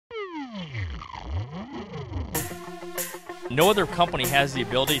No other company has the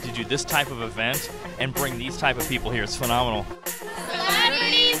ability to do this type of event and bring these type of people here. It's phenomenal.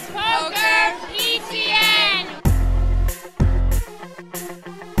 Celebrities Poker PTN!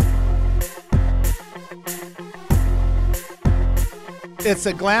 It's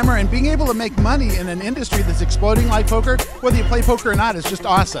a glamour, and being able to make money in an industry that's exploding like poker, whether you play poker or not, is just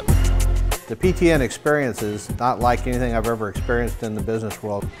awesome. The PTN experience is not like anything I've ever experienced in the business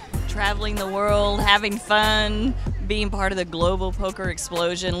world. Traveling the world, having fun, being part of the global poker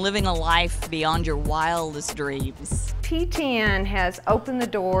explosion, living a life beyond your wildest dreams. PTN has opened the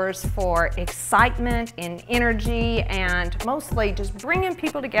doors for excitement and energy, and mostly just bringing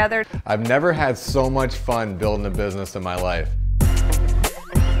people together. I've never had so much fun building a business in my life.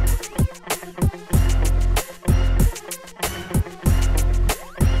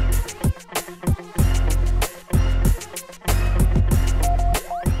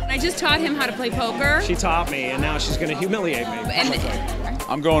 I just taught him how to play poker. She taught me, and now she's going to humiliate me.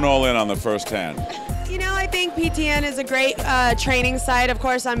 I'm going all in on the first hand. You know, I think PTN is a great training site. Of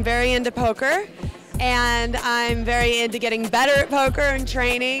course, I'm very into poker, and I'm very into getting better at poker and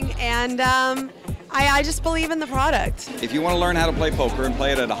training, and I just believe in the product. If you want to learn how to play poker and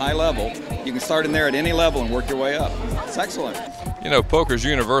play it at a high level, you can start in there at any level and work your way up. It's excellent. You know, poker's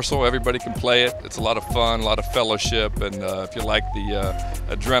universal. Everybody can play it. It's a lot of fun, a lot of fellowship, and if you like the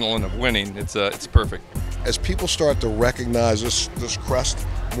adrenaline of winning, it's perfect. As people start to recognize this crest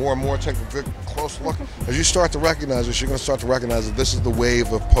more and more, take a good close look. As you start to recognize this, you're going to start to recognize that this is the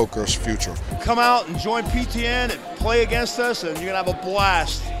wave of poker's future. Come out and join PTN and play against us, and you're going to have a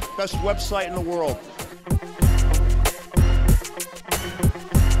blast. Best website in the world.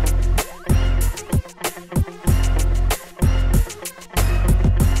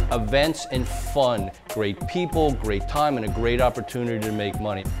 Events and fun, great people, great time, and a great opportunity to make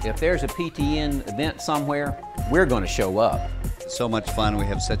money. If there's a PTN event somewhere, we're going to show up. So much fun, we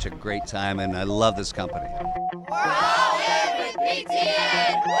have such a great time, and I love this company. We're all in with PTN!